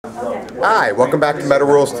Hi, welcome back to Metal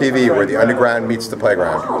Rules TV, where the underground meets the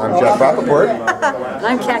playground. I'm Jeff Rappaport. And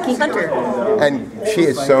I'm Kaki Hunter. And she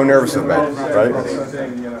is so nervous of me, right?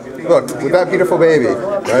 Look, with that beautiful baby,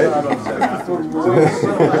 right?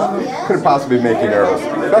 Couldn't possibly make you nervous.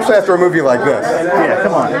 Especially after a movie like this. Yeah,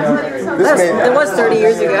 come on. That was 30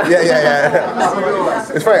 years ago.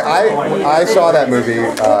 Yeah. It's funny, I saw that movie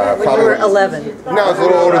probably... You were 11. No, I was a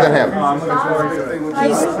little older than him.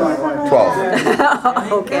 He's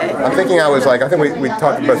 12. Okay. I'm thinking I think we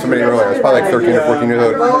talked about somebody earlier, I was probably like 13 or 14 years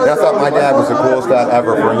old, and I thought my dad was the coolest dad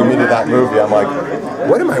ever for bringing me to that movie. I'm like,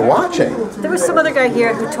 what am I watching? There was some other guy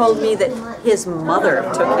here who told me that his mother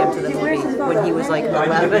took him to the movie when he was like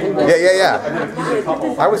 11. Yeah.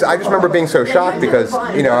 I just remember being so shocked because,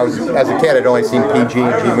 you know, as a kid I'd only seen PG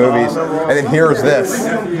movies, and then here's this.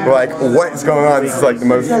 Like, what is going on? This is like the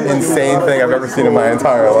most insane thing I've ever seen in my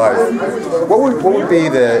entire life. What would be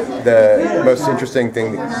the most interesting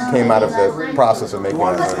thing that came out of the process of making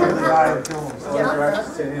this movie?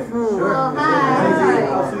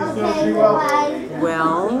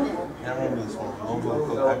 Well,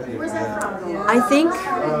 I think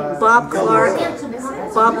Bob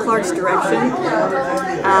Clark's direction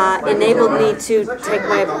enabled me to take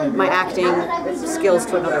my acting skills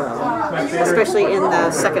to another level, especially in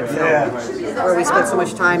the second film, where we spent so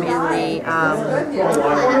much time in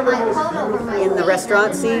the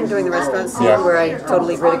restaurant scene, doing the restaurant scene, where I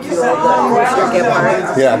totally ridiculed the Commissioner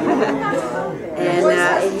Gebhardt. Yeah.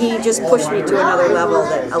 And he just pushed me to another level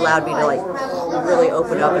that allowed me to like really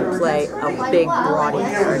open up and play a big, broad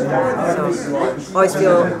character. So I always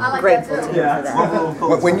feel grateful to him for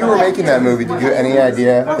that. When you were making that movie, did you have any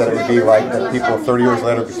idea that it would be like that people 30 years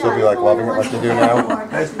later could still be like loving it like they do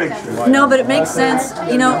now? No, but it makes sense.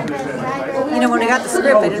 You know, when I got the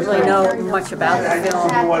script, I didn't really know much about the film,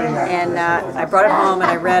 and I brought it home and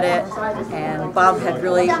I read it, and Bob had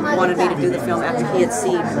really wanted me to do the film after he had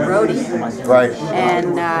seen Roadie. Right.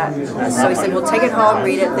 And so he said, well, take it home,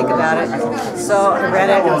 read it, think about it. So I read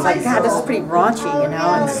it, and I was like, God, this is pretty raunchy, you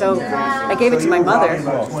know, and so I gave it to my mother.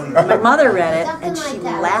 My mother read it, and she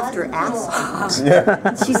laughed her ass off.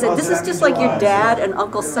 Yeah. She said, this is just like your dad and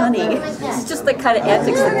Uncle Sonny. It's just the kind of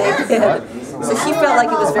antics that they did. So she felt like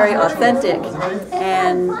it was very authentic,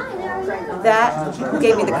 and that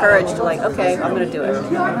gave me the courage to like, okay, I'm going to do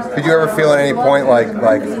it. Did you ever feel at any point like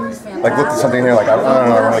looked at something here like, I don't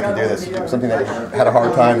know, I really can do this? Something that you had a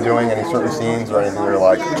hard time doing, any certain scenes or anything where you're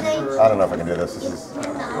like, I don't know if I can do this.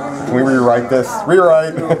 Can we rewrite this?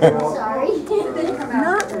 Rewrite!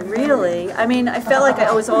 Not really. I mean, I felt like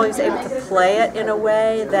I was always able to play it in a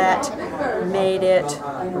way that made it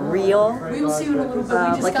real.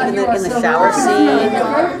 Like in the shower scene,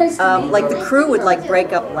 like the crew would like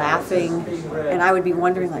break up laughing, and I would be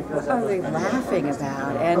wondering like, what are they laughing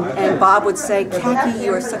about? And Bob would say, Kaki,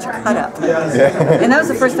 you are such a cut-up. And that was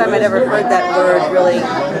the first time I'd ever heard that word really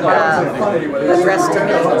addressed to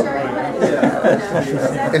me.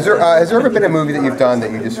 Has there ever been a movie that you've done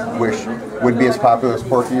that you just wish would be as popular as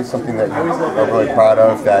Porky? Something that you are really proud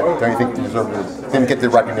of that don't you think didn't get the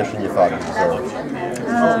recognition you thought you deserved?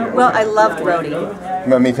 Well, I loved Roadie.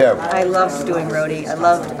 Me too. I loved doing Roadie. I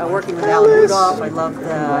loved working with Alan Rudolph. I loved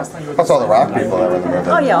the... Plus all the rock people that were in the movie.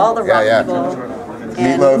 Oh yeah, all the rock people.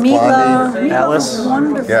 And Meatloaf, Alice. Was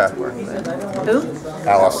wonderful to work with. Who?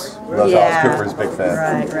 Alice. Alice Cooper's a big fan.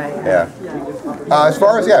 Right. Yeah. As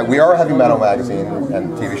far as we are a heavy metal magazine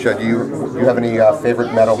and TV show. Do you have any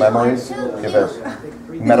favorite metal memories? Do you have a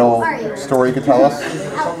metal story you could tell us?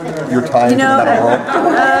 Your time in the metal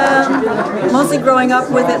world? Mostly growing up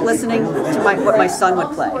with it, listening to what my son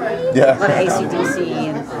would play. Yeah. A lot of AC/DC,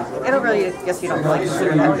 and I don't really, I guess you don't really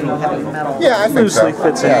consider that being heavy metal. Yeah, I think so.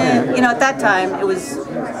 Fits in. And, you know, at that time, it was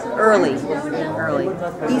early.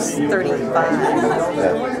 He's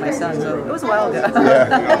 35, my son, so it was a while ago.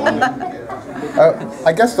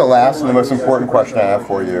 I guess the last and the most important question I have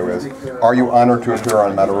for you is, are you honored to appear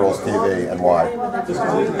on Metal Rules TV, and why?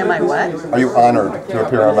 Am I what? Are you honored to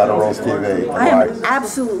appear on Metal Rules TV, and why? I am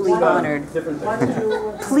absolutely honored.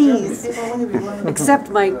 Please accept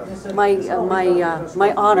my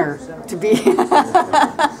honor to be.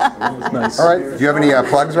 Nice. All right. Do you have any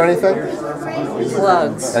plugs or anything?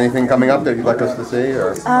 Plugs. Anything coming up that you'd like us to see?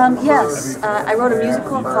 Or? Yes. I wrote a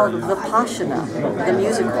musical called Vipassana, the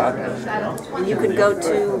musical. And you can go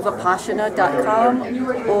to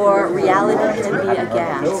vipassana.com or Reality Can Be a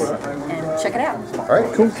Gas and check it out. All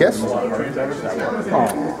right, cool. Kiss. Oh.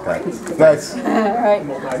 Okay. Nice. All right.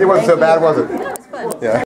 It wasn't so bad, was it? It was fun. Yeah.